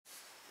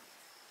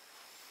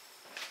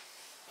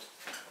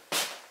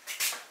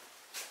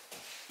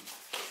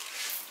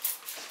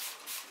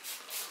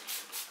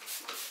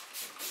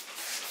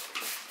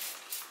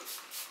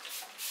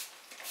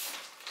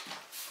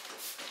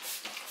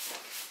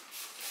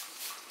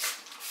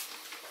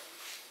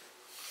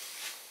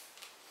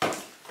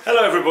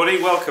Hello everybody,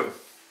 welcome.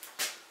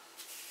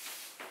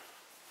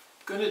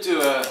 I'm going to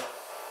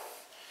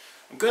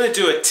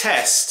do a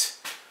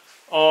test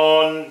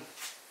on,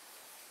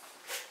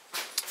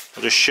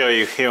 I'll just show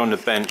you here on the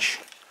bench.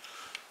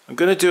 I'm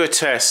going to do a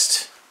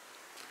test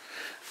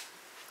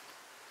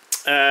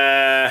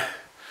on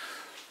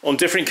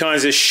different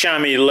kinds of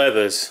chamois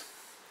leathers.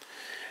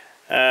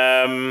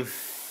 I'll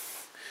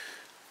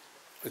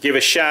give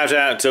a shout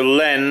out to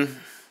Len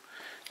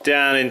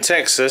down in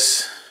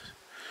Texas.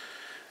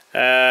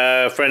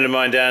 A friend of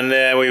mine down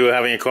there, we were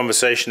having a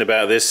conversation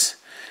about this,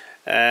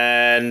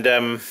 and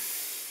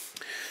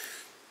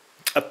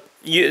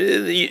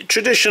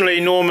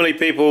traditionally, normally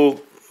people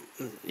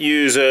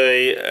use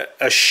a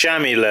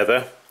chamois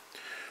leather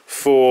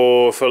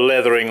for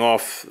leathering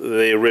off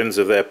the rims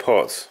of their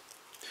pots,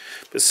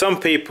 but some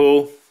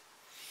people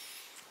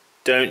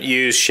don't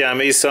use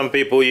chamois. Some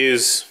people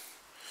use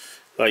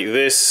like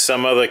this,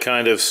 some other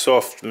kind of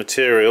soft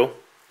material,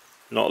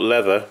 not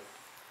leather.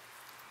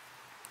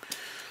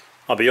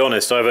 I'll be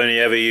honest, I've only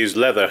ever used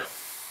leather,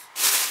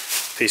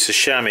 piece of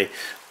chamois.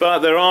 But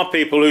there are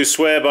people who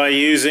swear by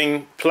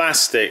using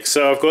plastic.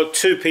 So I've got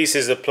two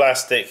pieces of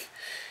plastic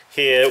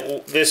here.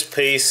 This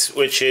piece,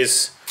 which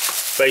is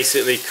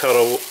basically cut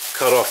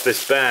off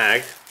this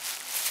bag.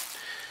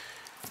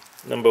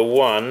 Number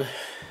one.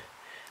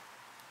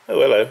 Oh,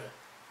 hello.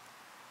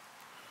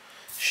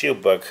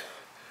 Shield bug.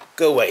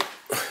 Go away.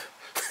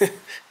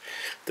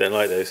 Don't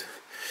like those.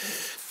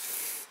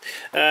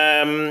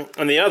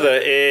 And the other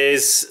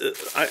is,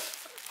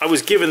 I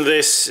was given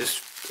this,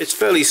 it's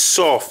fairly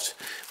soft.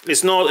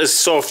 It's not as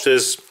soft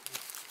as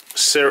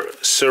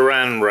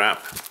saran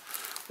wrap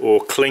or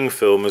cling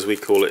film as we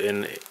call it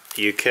in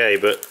UK,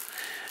 but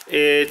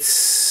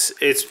it's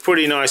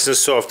pretty nice and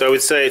soft. I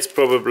would say it's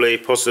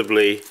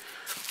possibly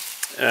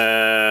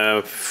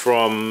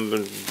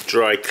from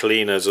dry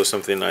cleaners or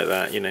something like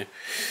that, you know.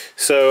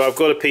 So I've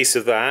got a piece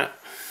of that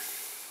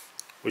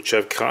which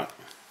I've cut.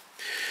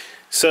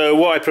 So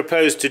what I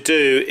propose to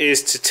do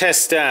is to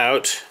test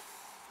out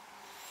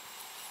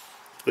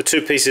the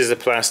two pieces of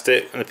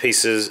plastic and the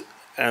pieces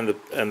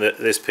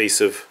this piece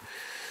of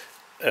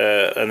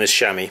and this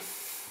chamois.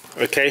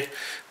 Okay,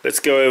 let's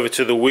go over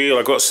to the wheel.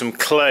 I've got some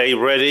clay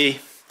ready.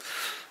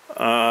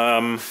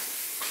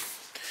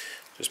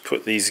 Just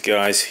put these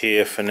guys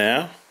here for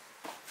now,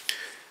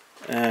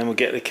 and we'll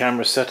get the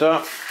camera set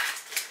up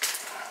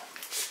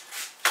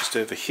just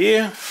over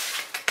here.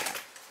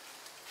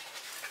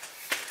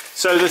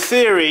 So the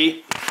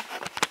theory,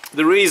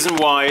 the reason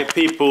why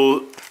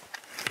people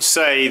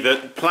say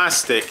that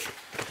plastic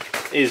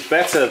is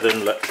better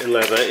than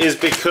leather is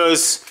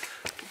because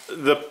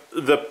the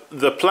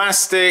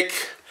plastic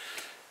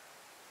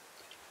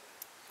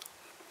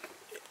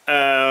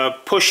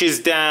pushes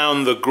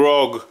down the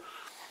grog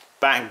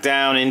back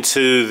down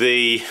into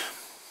the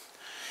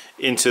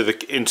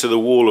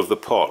wall of the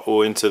pot,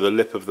 or into the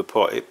lip of the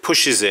pot. It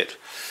pushes it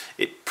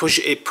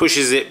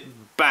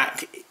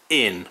back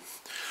in.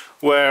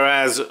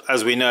 Whereas,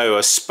 as we know,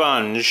 a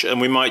sponge, and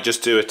we might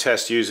just do a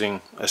test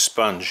using a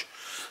sponge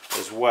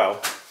as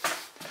well.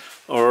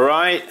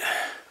 Alright,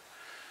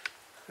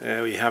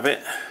 there we have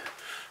it.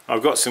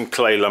 I've got some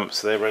clay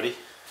lumps there ready.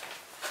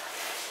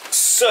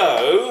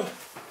 So,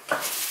 I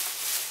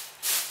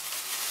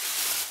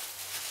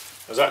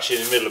was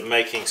actually in the middle of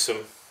making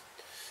some,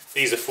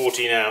 these are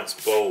 14-ounce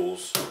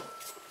bowls.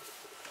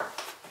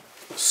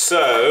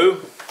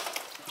 So,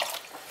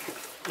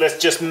 let's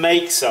just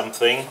make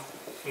something.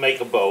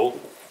 Make a bowl.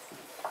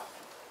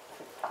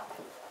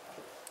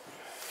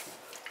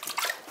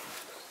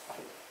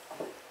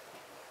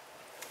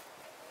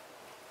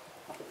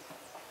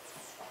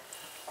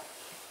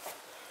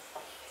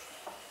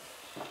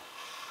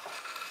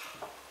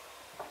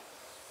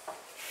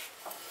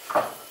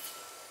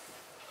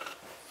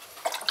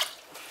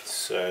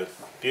 So,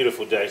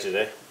 beautiful day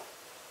today.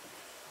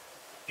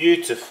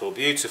 Beautiful,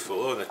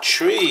 beautiful. Oh, the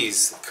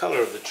trees, the colour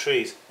of the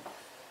trees.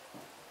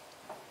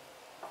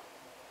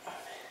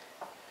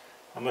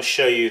 I must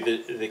show you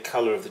the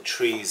colour of the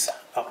trees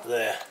up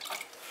there.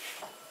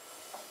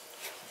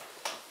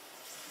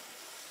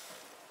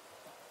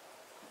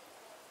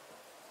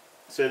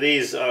 So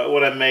these are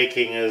what I'm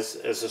making as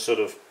a sort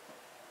of,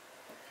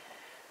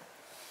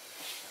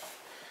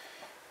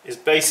 is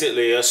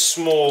basically a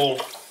small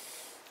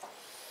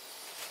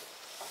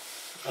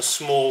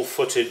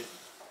footed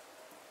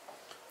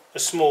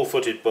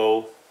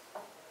bowl.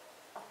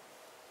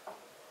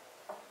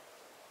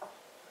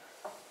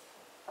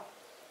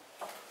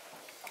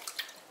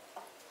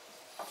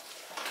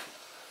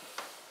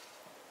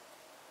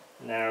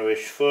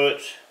 Narrowish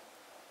foot,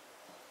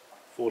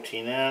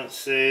 14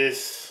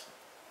 ounces.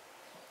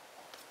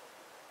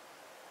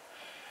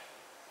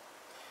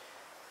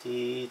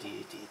 Yeah,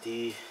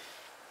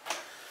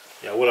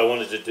 what I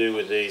wanted to do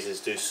with these is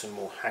do some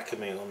more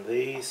hackeming on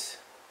these.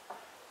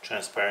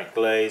 Transparent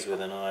glaze with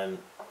an iron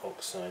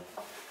oxide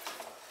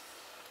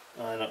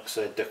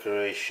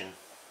decoration.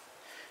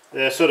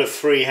 They're sort of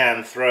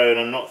freehand thrown.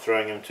 I'm not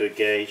throwing them to a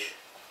gauge.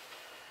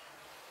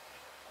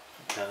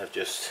 Kind of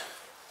just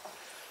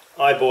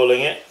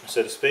eyeballing it,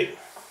 so to speak.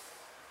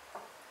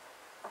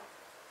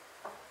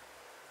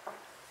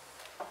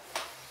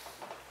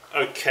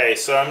 Okay,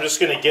 so I'm just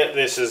going to get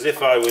this as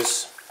if I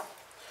was,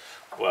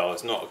 well,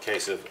 it's not a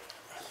case of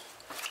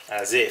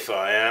as if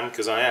I am,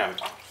 because I am.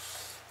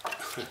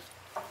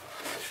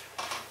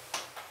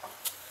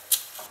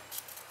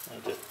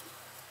 I'll just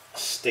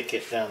stick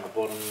it down the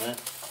bottom there.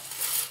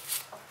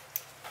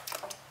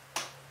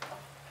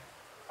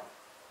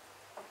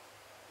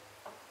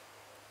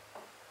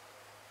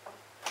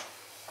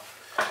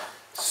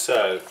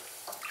 So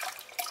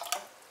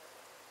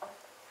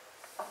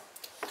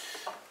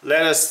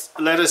let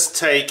us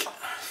take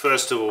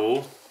first of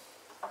all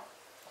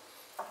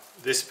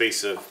this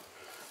piece of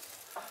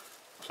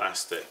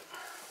plastic.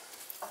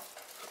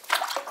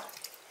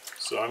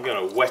 So I'm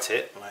going to wet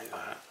it like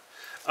that.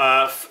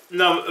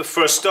 No,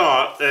 for a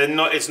start,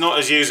 it's not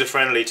as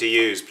user-friendly to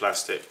use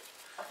plastic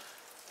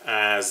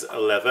as a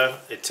leather.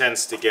 It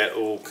tends to get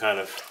all kind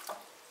of,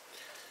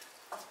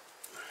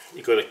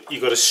 you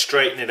got to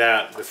straighten it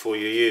out before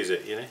you use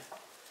it, you know.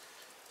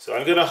 So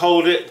I'm going to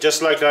hold it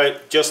just like I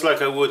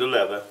would a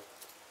leather,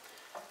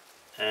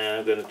 and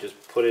I'm going to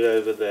just put it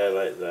over there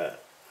like that.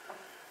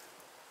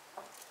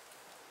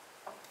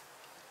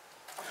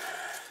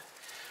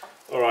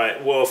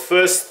 Alright, well,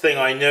 first thing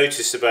I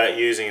notice about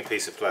using a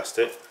piece of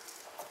plastic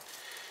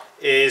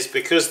is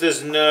because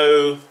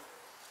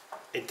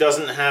it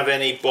doesn't have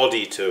any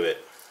body to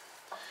it.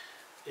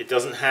 It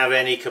doesn't have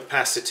any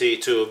capacity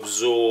to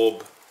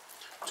absorb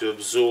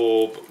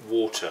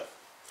water.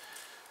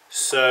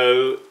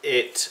 So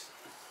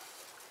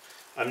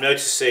I'm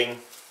noticing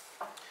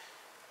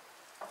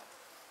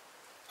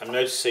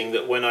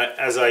that when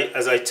as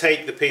I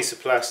take the piece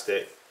of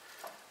plastic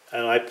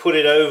and I put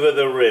it over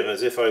the rim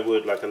as if I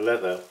would like a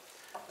leather,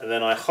 and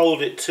then I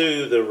hold it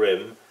to the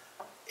rim,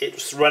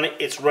 it's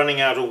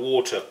running out of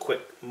water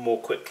more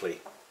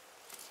quickly.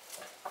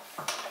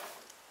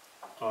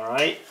 All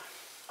right.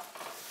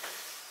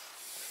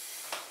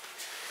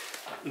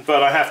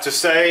 But I have to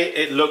say,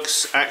 it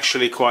looks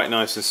actually quite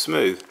nice and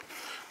smooth.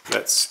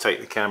 Let's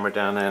take the camera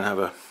down there and have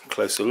a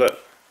closer look.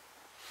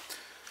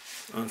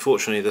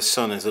 Unfortunately, the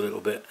sun is a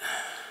little bit,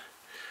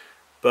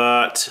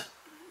 but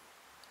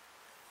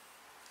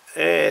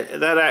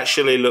that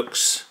actually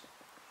looks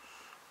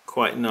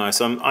quite nice.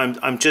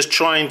 I'm just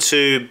trying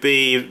to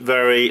be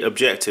very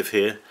objective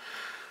here.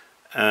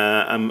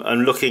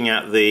 I'm looking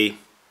at the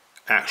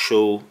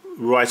actual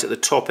right at the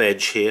top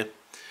edge here.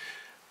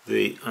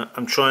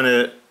 I'm trying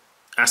to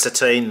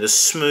ascertain the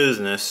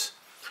smoothness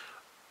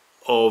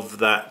of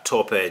that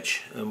top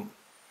edge.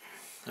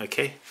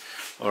 Okay,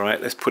 all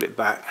right, let's put it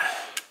back.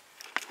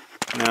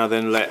 Now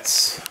then,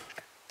 let's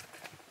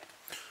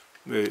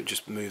move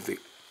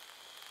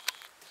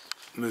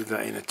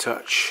that in a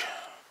touch.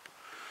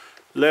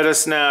 Let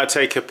us now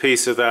take a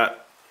piece of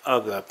that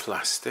other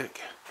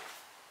plastic.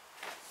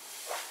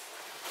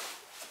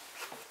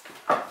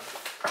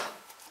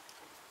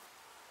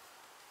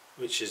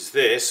 Which is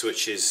this,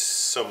 which is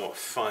somewhat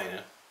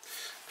finer.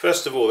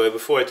 First of all though,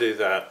 before I do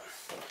that,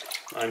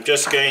 I'm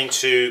just going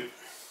to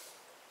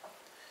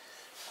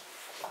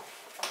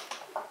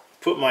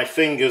put my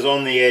fingers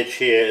on the edge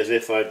here as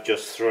if I've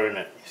just thrown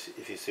it,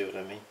 if you see what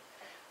I mean.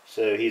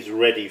 So he's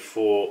ready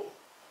for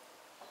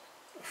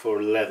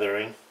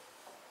leathering.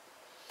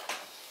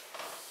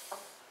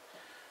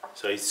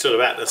 So he's sort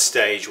of at the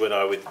stage when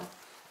I would.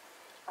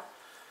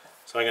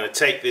 So I'm going to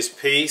take this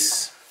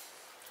piece.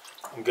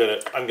 I'm going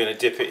to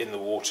dip it in the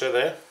water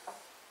there.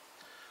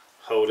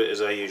 Hold it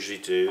as I usually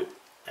do,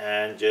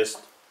 and just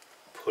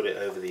put it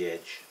over the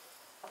edge.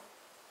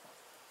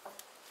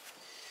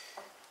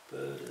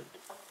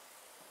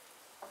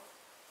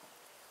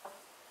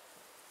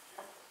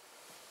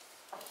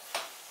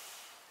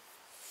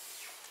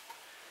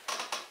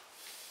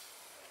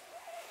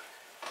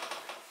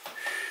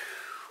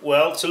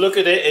 Well, to look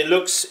at it,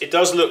 it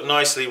does look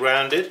nicely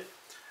rounded,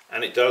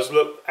 and it does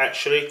look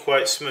actually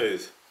quite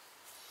smooth.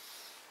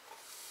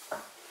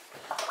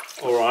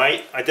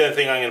 Alright, I don't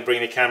think I'm going to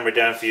bring the camera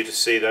down for you to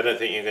see that. I don't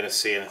think you're going to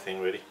see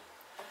anything really.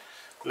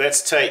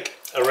 Let's take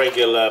a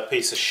regular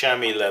piece of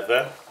chamois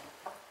leather.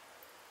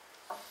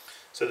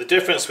 So the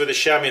difference with the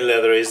chamois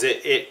leather is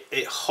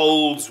it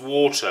holds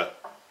water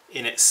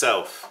in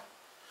itself.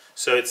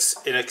 So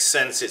it's, in a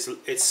sense,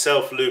 it's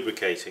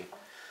self-lubricating.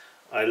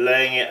 I'm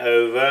laying it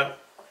over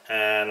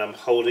and I'm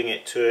holding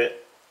it to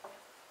it.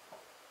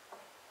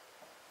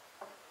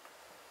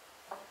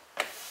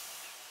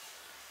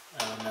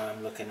 And now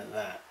I'm looking at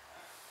that.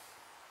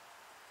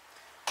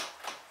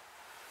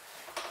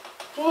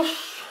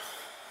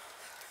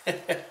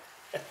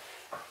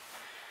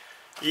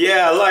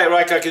 Yeah,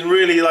 right, I can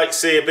really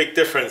see a big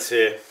difference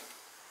here.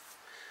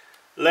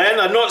 Len,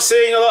 I'm not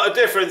seeing a lot of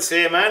difference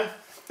here, man.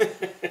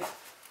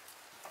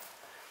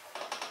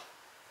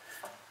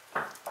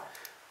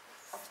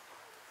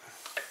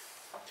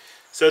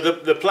 So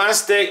the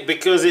plastic,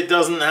 because it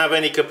doesn't have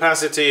any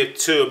capacity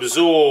to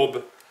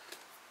absorb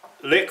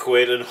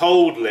liquid and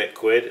hold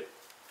liquid,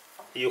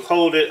 you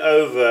hold it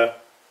over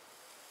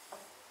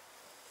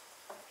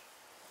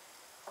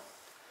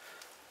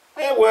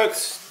Yeah, it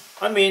works.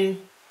 I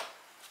mean,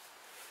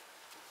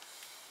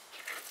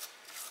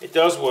 it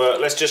does work.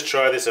 Let's just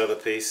try this other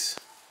piece.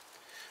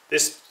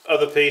 This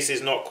other piece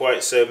is not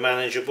quite so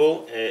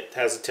manageable. It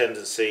has a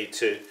tendency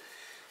to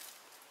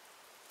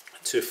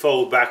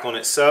fold back on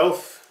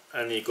itself,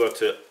 and you've got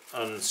to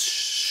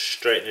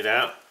straighten it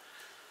out.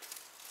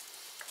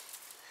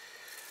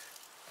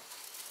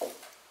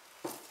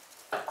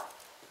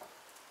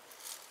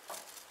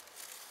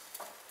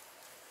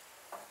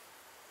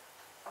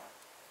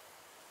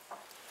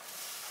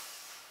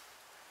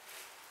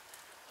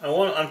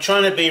 I'm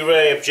trying to be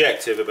very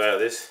objective about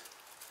this.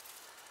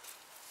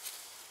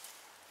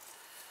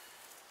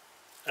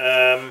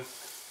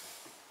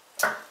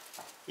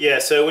 Yeah,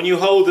 so when you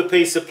hold the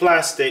piece of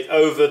plastic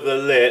over the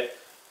lip,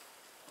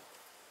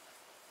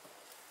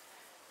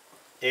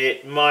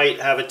 it might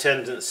have a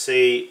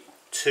tendency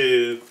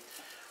to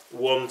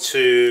want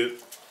to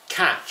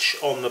catch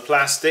on the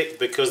plastic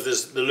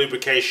because the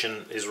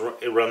lubrication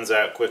it runs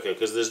out quicker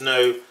because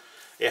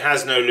it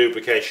has no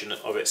lubrication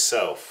of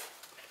itself.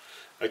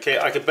 Okay,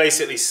 I could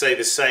basically say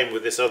the same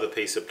with this other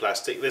piece of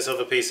plastic. This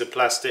other piece of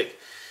plastic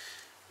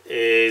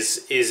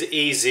is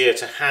easier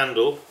to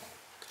handle.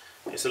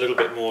 It's a little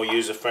bit more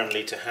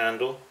user-friendly to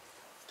handle.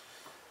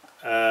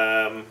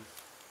 Yeah,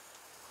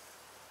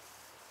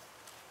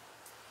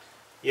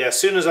 as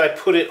soon as I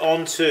put it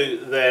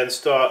onto there and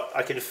start,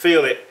 I can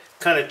feel it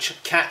kind of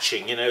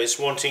catching, you know, it's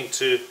wanting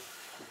to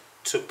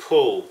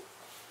pull.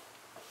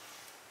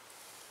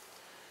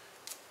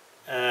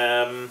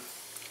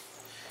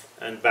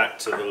 And back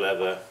to the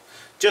leather.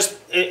 Just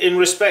in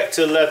respect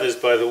to leathers,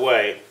 by the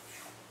way,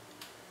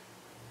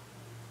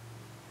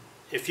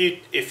 if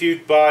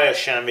you buy a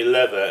chamois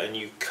leather and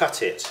you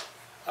cut it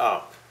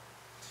up,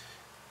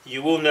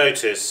 you will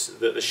notice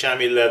that the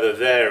chamois leather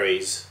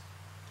varies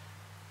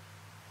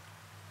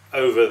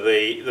over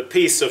the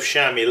piece of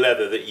chamois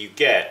leather that you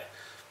get,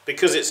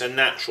 because it's a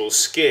natural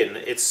skin.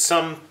 It's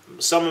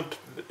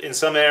in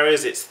some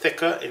areas it's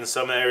thicker, in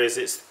some areas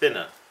it's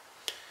thinner.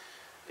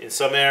 In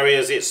some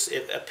areas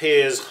it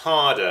appears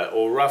harder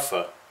or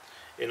rougher.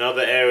 In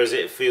other areas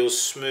it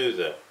feels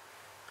smoother.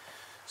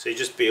 So you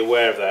just be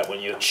aware of that when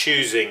you're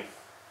choosing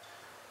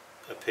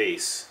a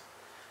piece.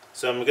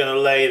 So I'm going to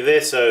lay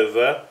this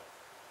over.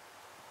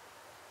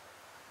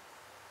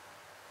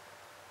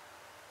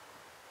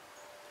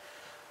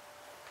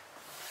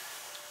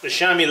 The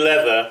chamois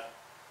leather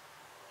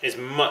is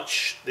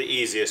much the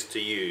easiest to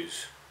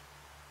use.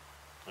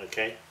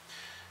 Okay.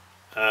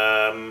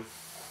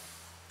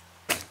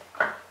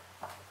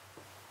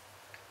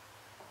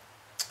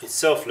 It's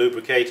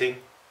self-lubricating.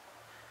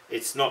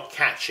 It's not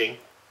catching.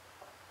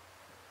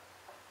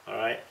 All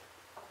right.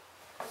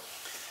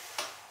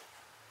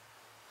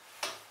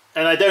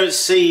 And I don't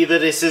see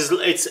that I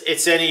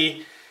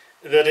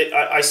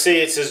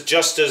see it's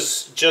just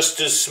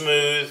as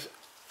smooth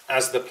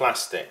as the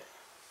plastic.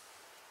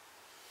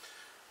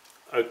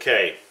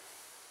 Okay.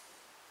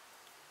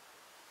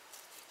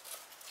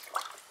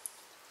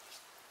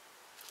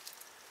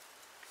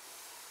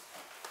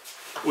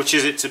 Which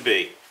is it to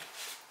be?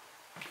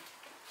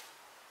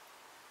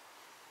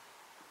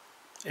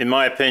 In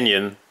my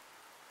opinion,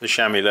 the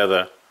chamois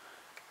leather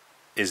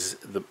is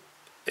the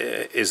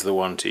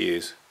one to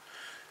use,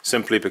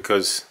 simply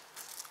because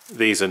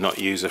these are not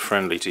user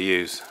friendly to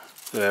use.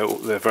 They're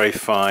very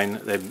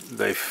fine.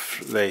 They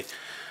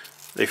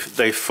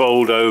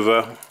fold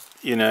over,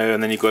 you know,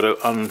 and then you've got to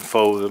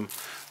unfold them.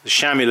 The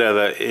chamois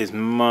leather is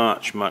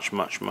much. Really,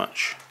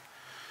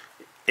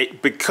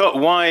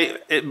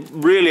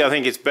 I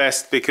think it's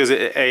best because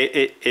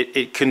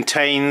it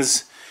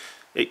contains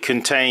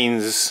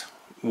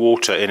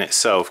water in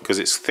itself, because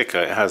it's thicker,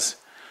 it has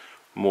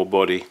more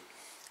body.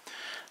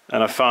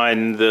 And I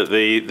find that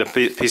the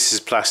pieces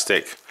of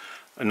plastic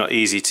are not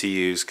easy to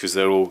use because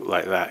they're all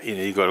like that, you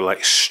know, you've got to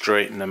like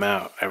straighten them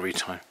out every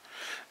time,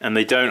 and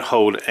they don't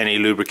hold any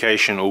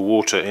lubrication or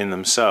water in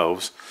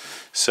themselves,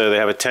 so they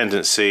have a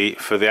tendency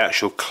for the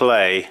actual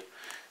clay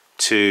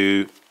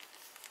to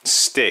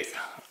stick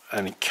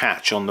and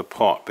catch on the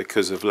pot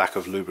because of lack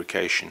of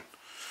lubrication.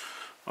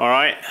 All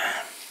right.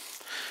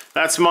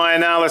 That's my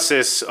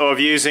analysis of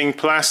using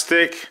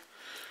plastic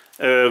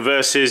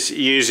versus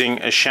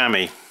using a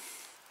chamois.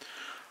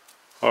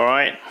 All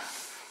right.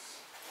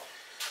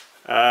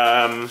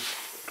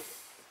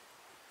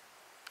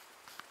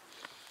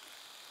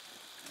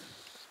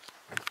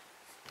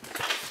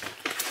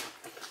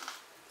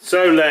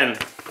 So Len,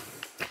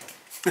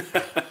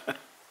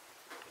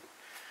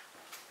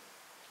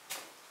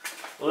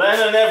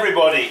 Len and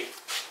everybody,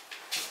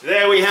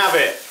 there we have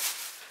it.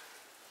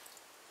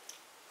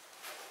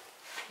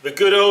 The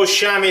good old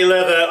chamois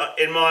leather,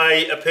 in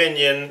my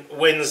opinion,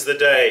 wins the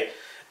day.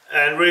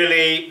 And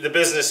really, the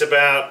business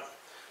about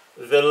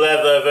the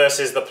leather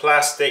versus the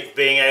plastic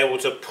being able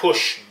to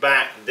push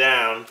back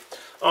down.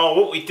 Oh,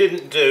 what we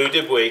didn't do,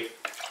 did we?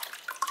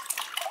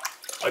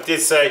 I did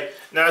say,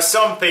 now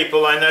some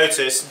people I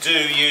notice do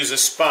use a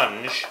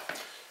sponge.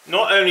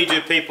 Not only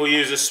do people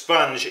use a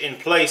sponge in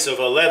place of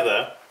a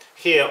leather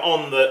here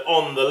on the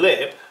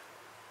lip,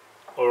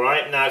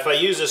 Alright, now if I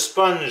use a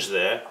sponge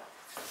there,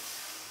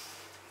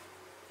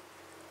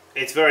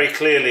 it's very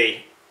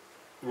clearly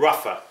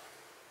rougher.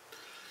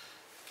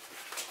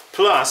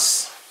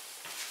 Plus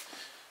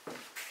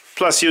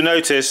you'll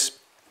notice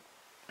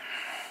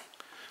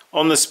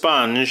on the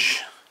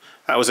sponge,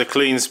 that was a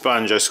clean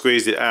sponge, I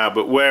squeezed it out,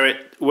 but where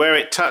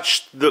it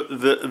touched the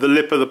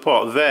lip of the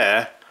pot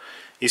there,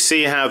 you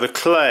see how the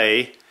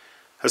clay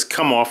has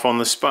come off on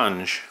the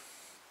sponge.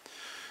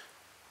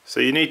 So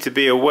you need to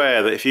be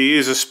aware that if you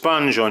use a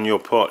sponge on your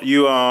pot,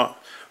 you are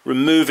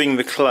removing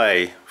the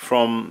clay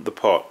from the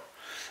pot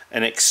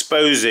and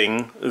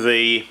exposing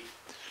the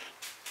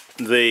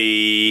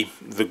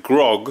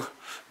grog,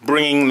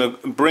 bringing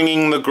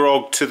the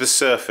grog to the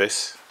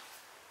surface,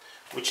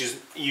 which is,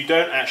 you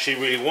don't actually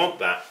really want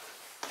that,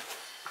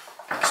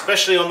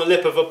 especially on the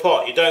lip of a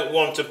pot. You don't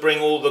want to bring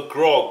all the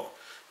grog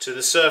to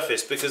the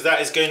surface, because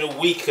that is going to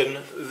weaken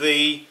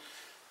the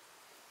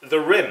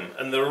rim,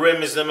 and the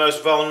rim is the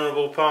most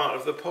vulnerable part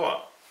of the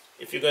pot.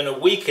 If you're going to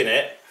weaken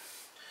it,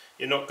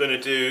 you're not going to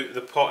do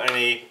the pot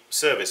any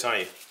service, are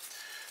you?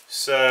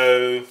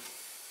 So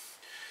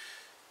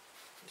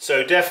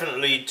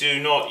definitely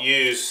do not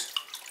use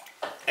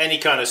any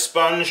kind of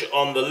sponge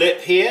on the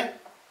lip here.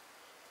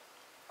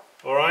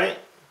 Alright?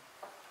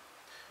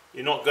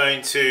 You're not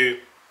going to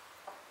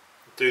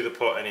do the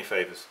pot any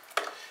favours.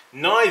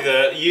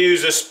 Neither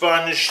use a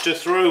sponge to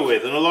throw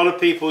with, and a lot of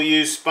people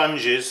use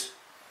sponges.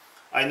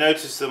 I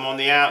notice them on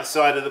the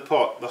outside of the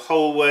pot, the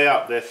whole way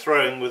up they're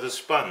throwing with a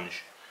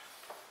sponge.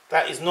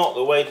 That is not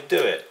the way to do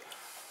it.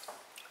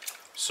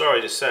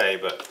 Sorry to say,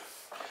 but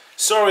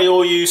sorry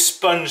all you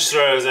sponge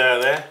throwers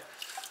out there.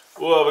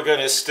 Well, we're going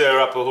to stir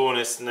up a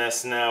hornet's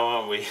nest now,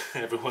 aren't we?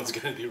 Everyone's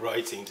going to be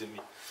writing to me.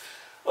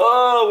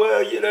 Oh,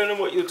 well, you don't know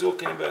what you're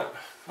talking about.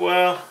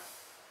 Well,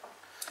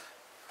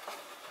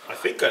 I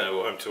think I know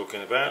what I'm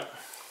talking about.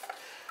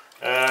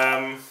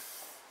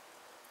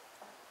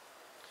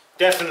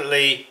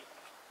 Definitely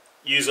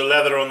use a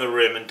leather on the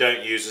rim and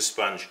don't use a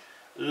sponge.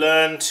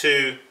 Learn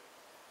to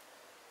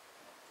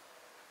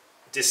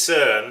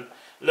discern,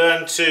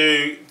 learn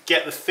to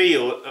get the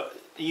feel.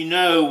 You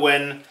know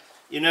when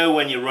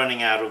you're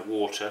running out of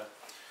water.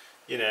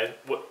 You know,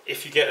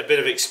 if you get a bit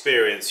of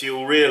experience,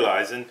 you'll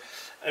realise, and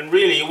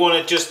really you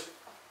want to just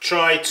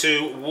try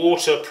to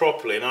water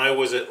properly. And I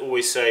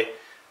always say,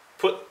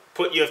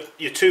 put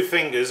your two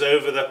fingers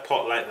over the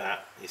pot like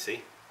that, you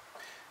see,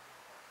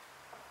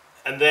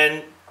 and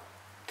then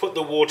put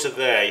the water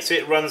there. You see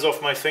it runs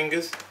off my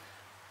fingers?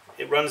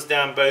 It runs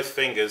down both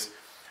fingers.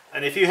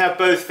 And if you have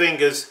both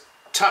fingers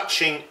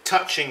touching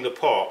the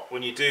pot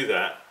when you do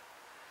that,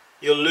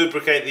 you'll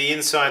lubricate the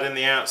inside and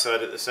the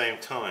outside at the same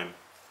time.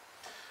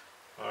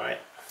 Alright?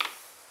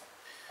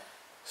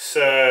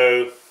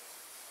 So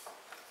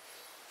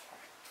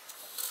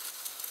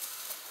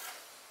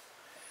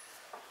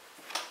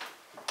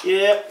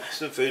yeah,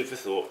 some food for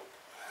thought.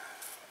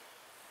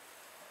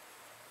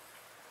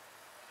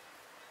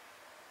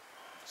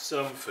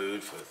 Some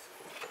food for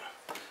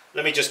thought.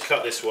 Let me just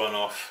cut this one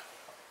off.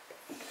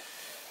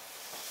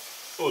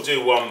 We'll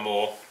do one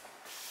more.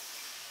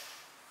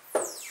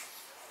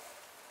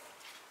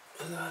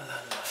 La, la,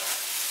 la.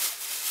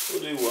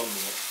 We'll do one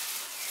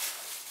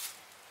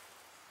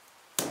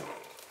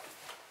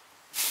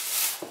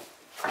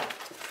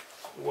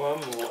more. One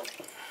more.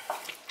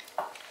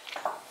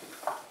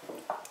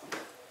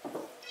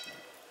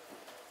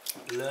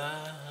 La,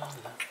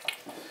 la.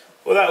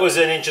 Well, that was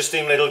an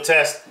interesting little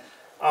test.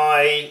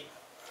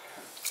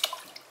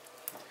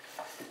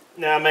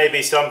 Now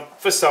maybe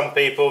for some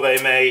people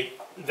they may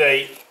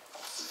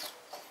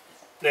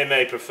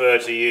prefer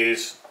to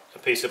use a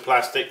piece of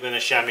plastic than a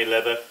chamois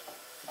leather,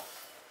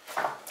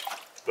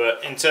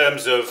 but in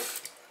terms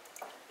of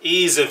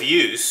ease of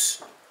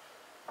use,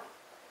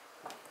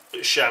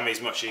 chamois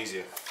is much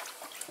easier.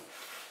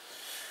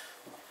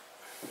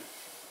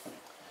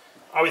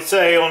 I would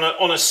say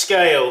on a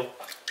scale,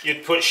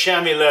 you'd put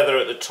chamois leather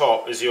at the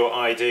top as your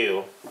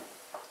ideal.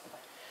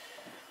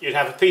 You'd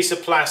have a piece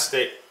of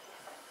plastic.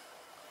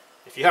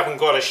 If you haven't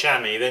got a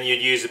chamois, then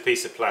you'd use a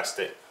piece of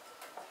plastic,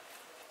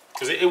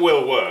 because it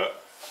will work.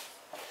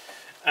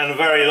 And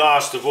very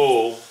last of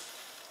all,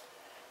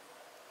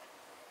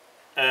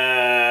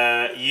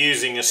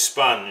 using a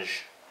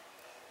sponge,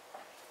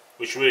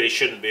 which really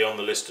shouldn't be on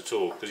the list at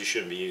all, because you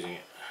shouldn't be using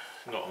it,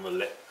 not on the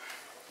lip,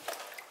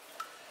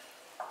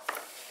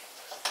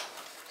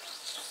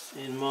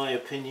 in my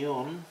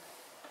opinion.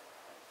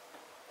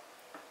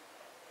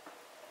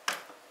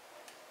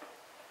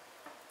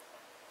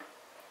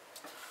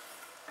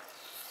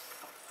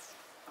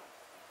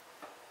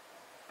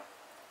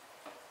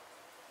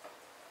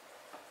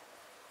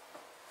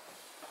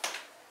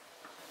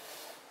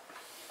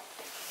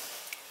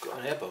 Got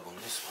an air bubble on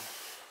this one.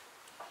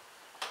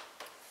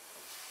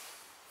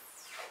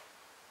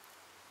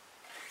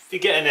 If you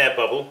get an air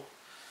bubble,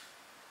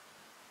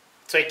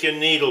 take your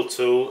needle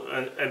tool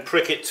and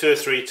prick it 2 or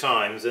 3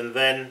 times, and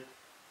then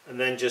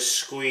just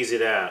squeeze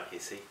it out, you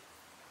see.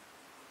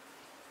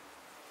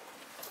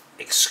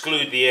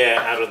 Exclude the air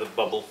out of the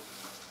bubble.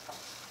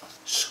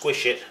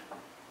 Squish it.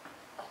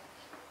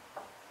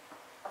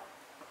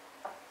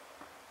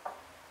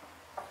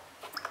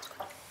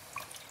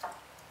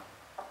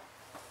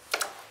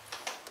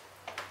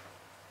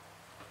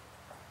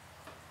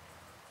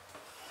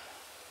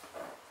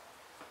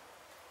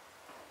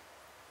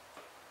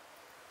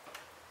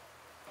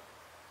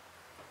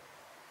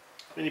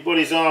 If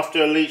anybody's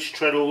after Leach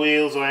treadle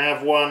wheels, I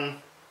have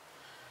one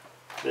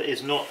that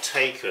is not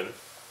taken.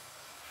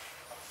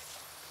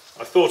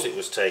 I thought it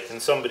was taken,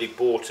 somebody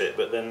bought it,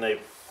 but then they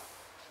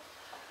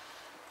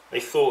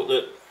thought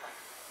that,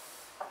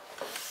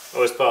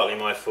 oh, it's partly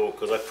my fault,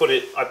 because I put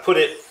it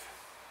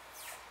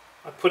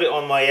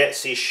on my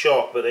Etsy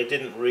shop, but they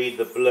didn't read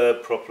the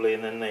blurb properly,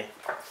 and then they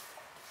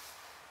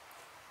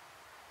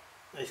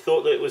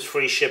thought that it was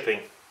free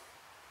shipping,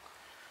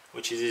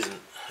 which it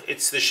isn't.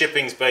 It's the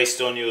shipping's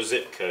based on your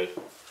zip code,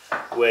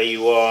 where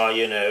you are,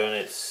 you know, and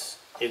it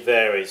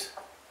varies.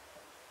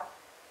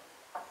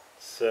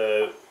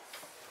 So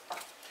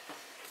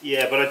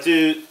yeah, but I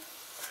do.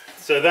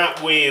 So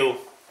that wheel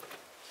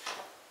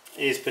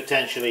is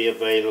potentially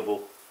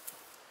available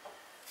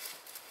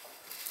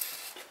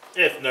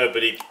if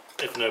nobody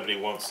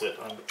wants it.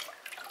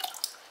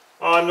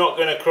 I'm not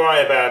going to cry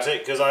about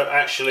it, because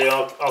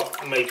I'll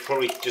may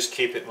probably just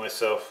keep it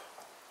myself.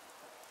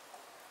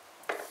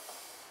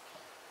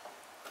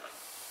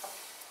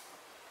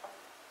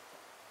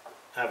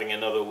 Having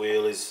another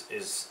wheel is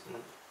this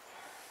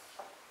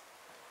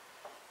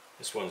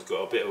one's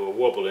got a bit of a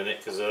wobble in it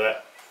because of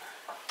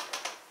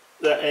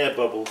that air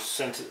bubble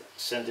sent it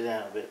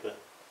out a bit, but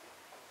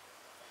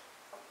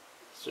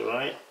it's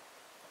alright.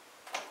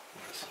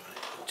 That's alright,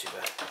 not too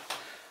bad.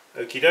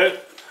 Okie doke.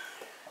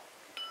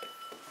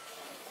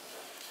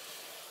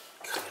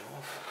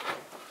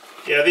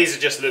 Yeah, these are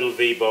just little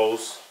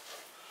V-bowls,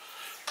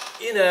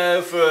 you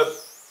know, for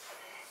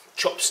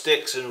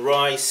chopsticks and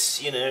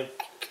rice, you know,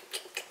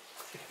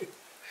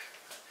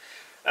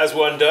 as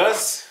one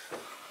does.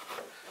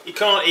 You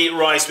can't eat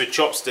rice with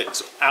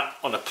chopsticks out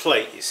on a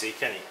plate, you see,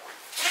 can you?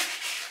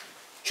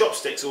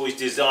 Chopsticks are always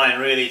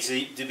designed really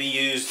to be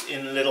used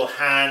in little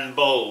hand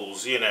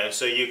bowls, you know,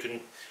 so you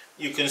can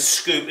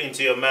scoop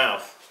into your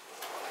mouth.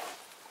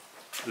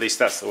 At least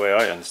that's the way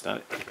I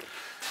understand it.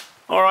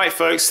 Alright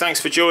folks, thanks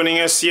for joining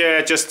us.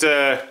 Yeah, just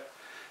a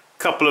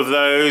couple of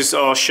those.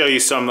 I'll show you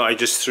some that I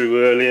just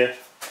threw earlier,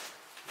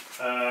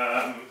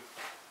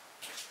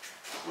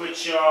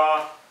 which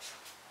are,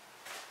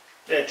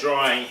 they're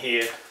drying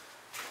here.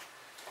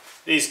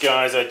 These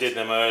guys, I did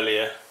them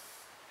earlier.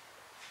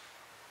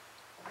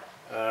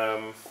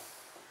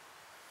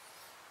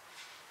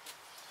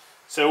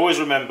 So always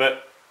remember,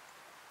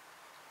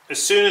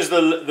 as soon as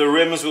the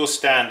rims will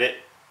stand it,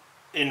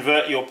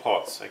 invert your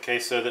pots, okay,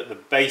 so that the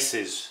base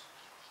is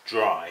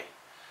dry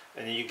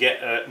and you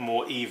get a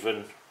more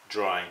even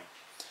drying.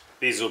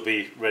 These will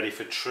be ready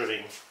for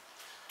trimming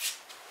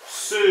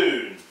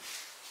soon.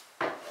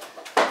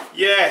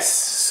 Yes,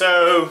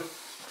 so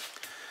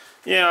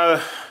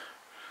yeah,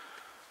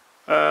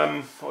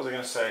 what was I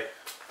going to say?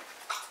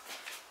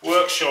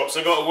 Workshops.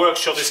 I've got a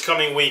workshop this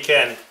coming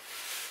weekend,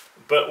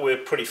 but we're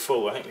pretty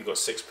full. I think we've got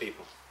 6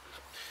 people.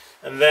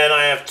 And then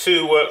I have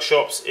 2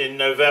 workshops in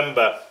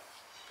November.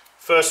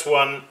 First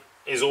one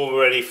is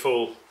already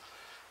full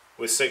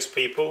with 6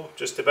 people,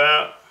 just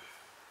about.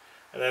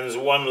 And then there's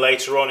one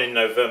later on in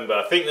November.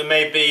 I think there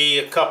may be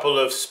a couple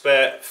of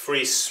spare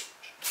free spots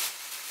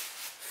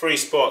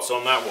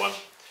on that one.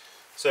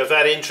 So if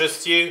that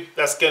interests you,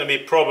 that's going to be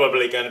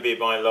probably going to be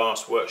my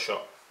last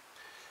workshop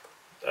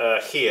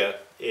here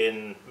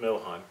in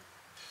Milheim.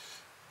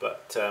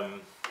 But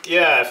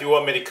yeah, if you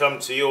want me to come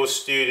to your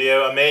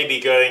studio, I may be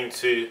going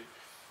to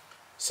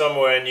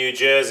somewhere in New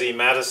Jersey,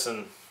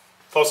 Madison,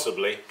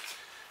 possibly,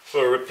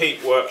 for a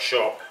repeat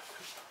workshop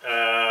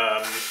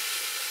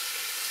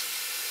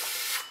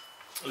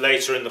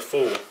later in the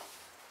fall.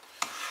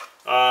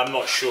 I'm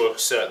not sure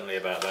certainly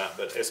about that,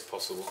 but it's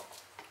possible.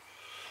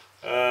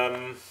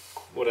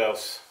 What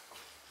else?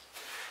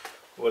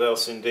 What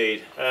else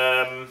indeed?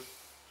 I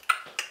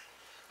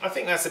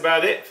think that's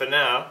about it for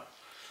now.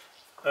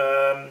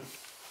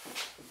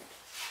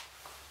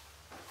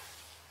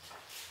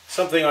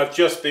 Something I've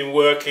just been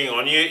working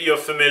on. You're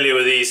familiar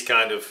with these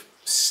kind of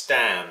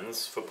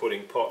stands for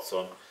putting pots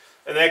on,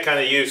 and they're kind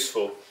of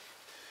useful.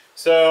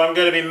 So I'm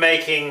going to be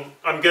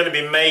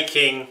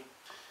making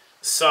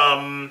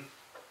some,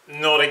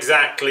 not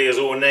exactly as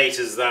ornate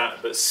as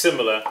that, but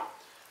similar,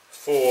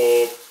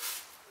 for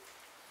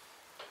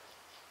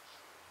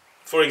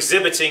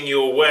exhibiting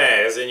your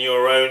wares in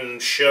your own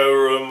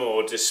showroom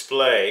or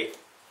display.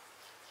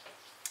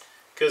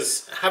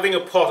 Because having a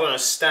pot on a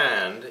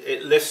stand,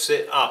 it lifts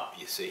it up,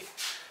 you see,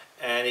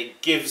 and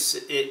it gives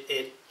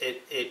it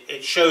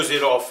shows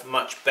it off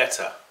much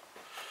better.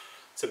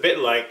 It's a bit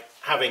like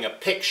having a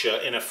picture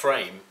in a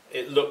frame.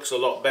 It looks a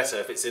lot better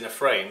if it's in a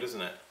frame,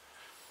 doesn't it?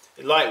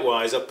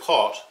 Likewise, a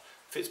pot,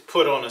 if it's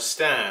put on a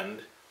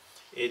stand,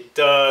 it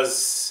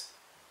does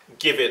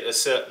give it a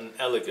certain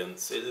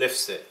elegance. It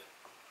lifts it,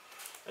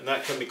 and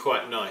that can be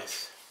quite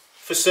nice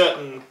for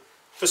certain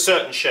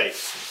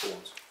shapes and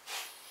forms.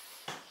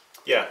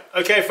 Yeah,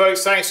 okay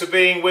folks, thanks for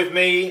being with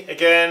me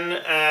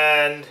again,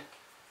 and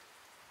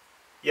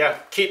yeah,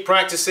 keep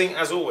practicing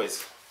as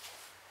always.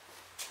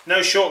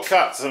 No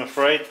shortcuts, I'm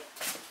afraid,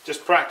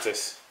 just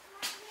practice.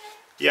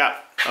 Yeah,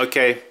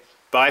 okay,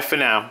 bye for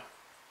now.